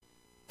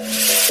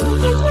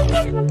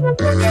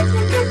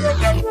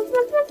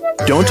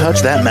Don't touch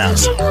that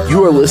mouse.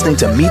 You are listening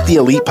to Meet the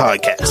Elite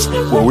Podcast,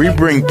 where we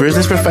bring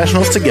business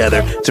professionals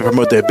together to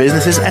promote their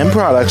businesses and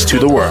products to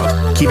the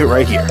world. Keep it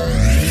right here.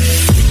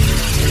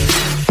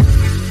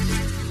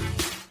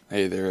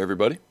 Hey there,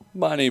 everybody.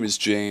 My name is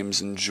James,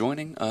 and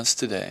joining us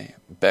today,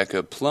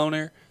 Becca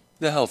Ploner,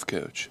 the health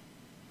coach.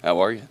 How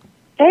are you?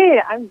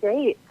 Hey, I'm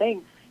great.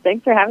 Thanks.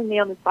 Thanks for having me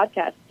on this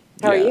podcast.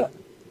 How are you?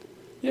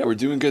 Yeah, we're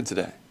doing good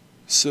today.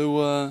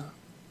 So,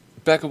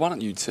 Becca, why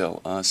don't you tell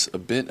us a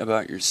bit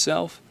about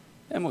yourself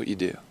and what you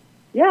do?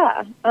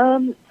 Yeah.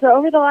 So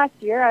over the last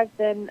year, I've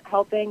been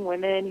helping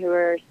women who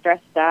are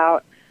stressed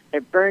out,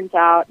 they're burnt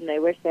out, and they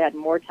wish they had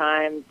more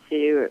time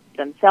to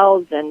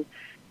themselves and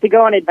to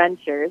go on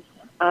adventures.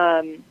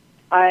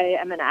 I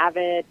am an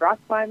avid rock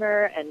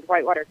climber and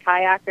whitewater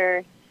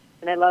kayaker,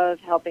 and I love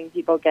helping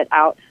people get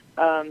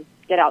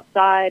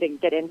outside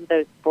and get into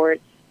those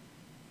sports,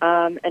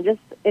 and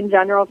just in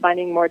general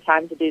finding more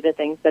time to do the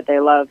things that they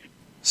love.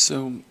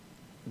 So,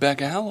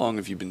 Becca, how long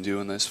have you been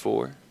doing this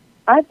for?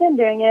 I've been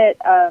doing it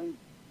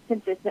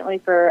consistently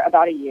for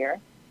about a year,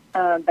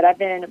 but I've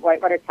been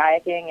whitewater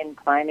kayaking and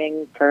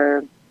climbing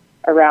for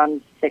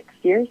around 6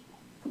 years.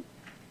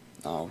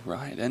 All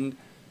right. And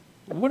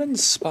what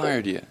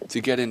inspired you to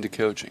get into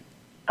coaching?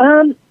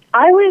 I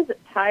was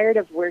tired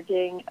of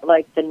working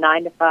like the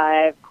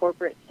 9-to-5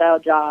 corporate style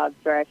jobs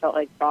where I felt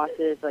like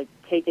bosses like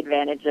take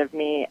advantage of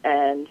me,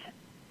 and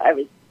I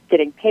was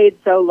getting paid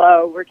so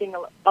low, working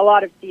a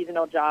lot of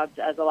seasonal jobs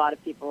as a lot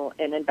of people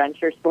in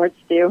adventure sports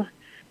do.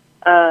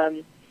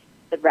 The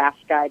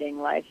raft guiding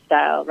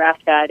lifestyle,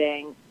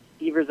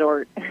 ski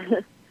resort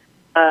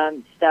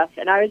stuff.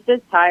 And I was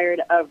just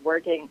tired of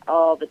working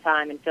all the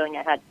time and feeling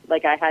I had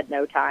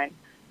no time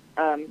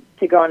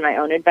to go on my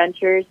own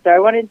adventures. So I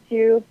wanted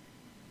to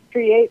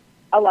create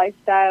a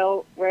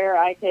lifestyle where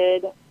I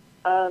could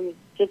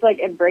just like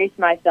embrace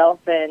myself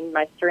and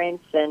my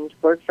strengths and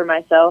work for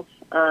myself.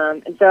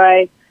 And so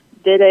I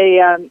did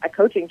a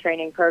coaching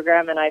training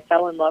program, and I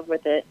fell in love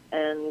with it.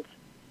 And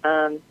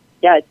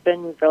it's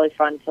been really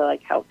fun to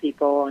like help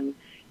people and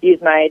use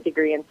my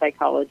degree in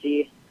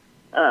psychology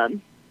to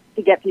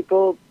get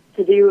people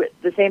to do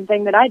the same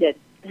thing that I did.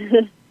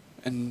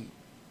 And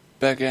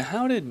Becca,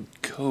 how did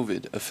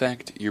COVID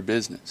affect your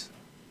business?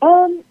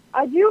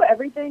 I do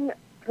everything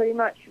pretty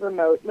much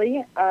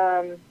remotely.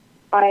 I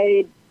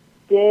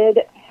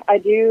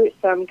do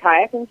some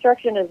kayak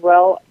instruction as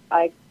well.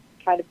 I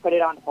kind of put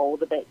it on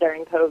hold a bit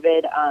during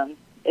COVID.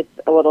 It's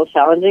a little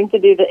challenging to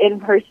do the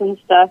in-person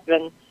stuff,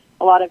 and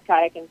a lot of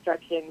kayak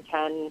instruction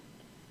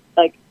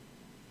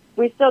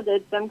we still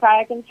did some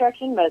kayak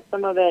instruction, but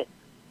some of it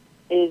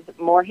is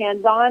more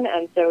hands-on,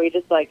 and so we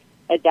just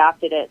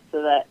adapted it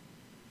so that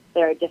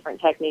there are different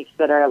techniques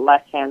that are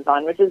less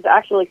hands-on, which is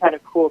actually kind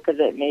of cool because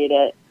it made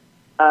it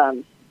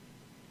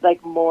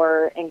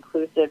more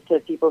inclusive to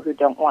people who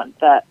don't want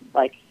that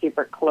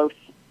super close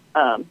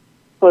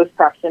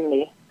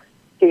proximity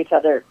to each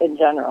other in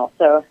general.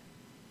 So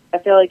I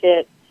feel like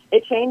it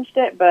changed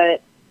it,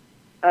 but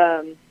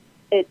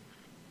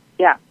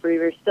we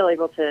were still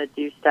able to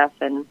do stuff,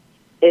 and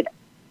it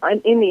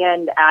in the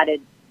end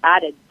added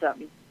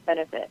some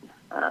benefit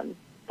to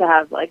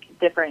have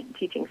different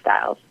teaching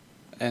styles.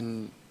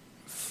 And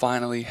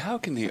finally, how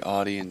can the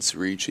audience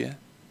reach you?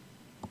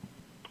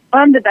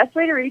 The best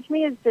way to reach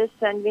me is to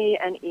send me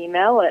an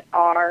email at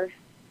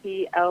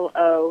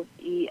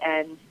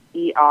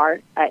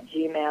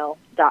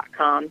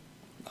rploener@gmail.com.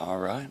 All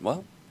right.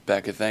 Well,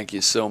 Becca, thank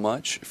you so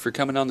much for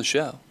coming on the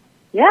show.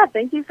 Yeah,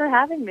 thank you for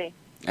having me.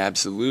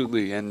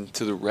 Absolutely. And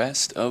to the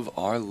rest of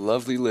our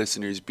lovely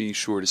listeners, be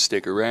sure to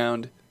stick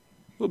around.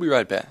 We'll be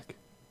right back.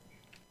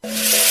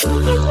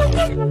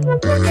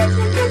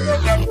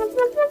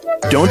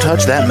 Don't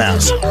touch that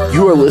mouse.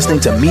 You are listening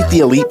to Meet the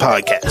Elite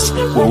Podcast,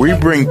 where we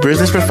bring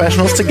business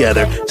professionals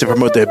together to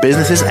promote their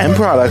businesses and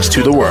products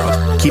to the world.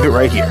 Keep it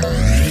right here.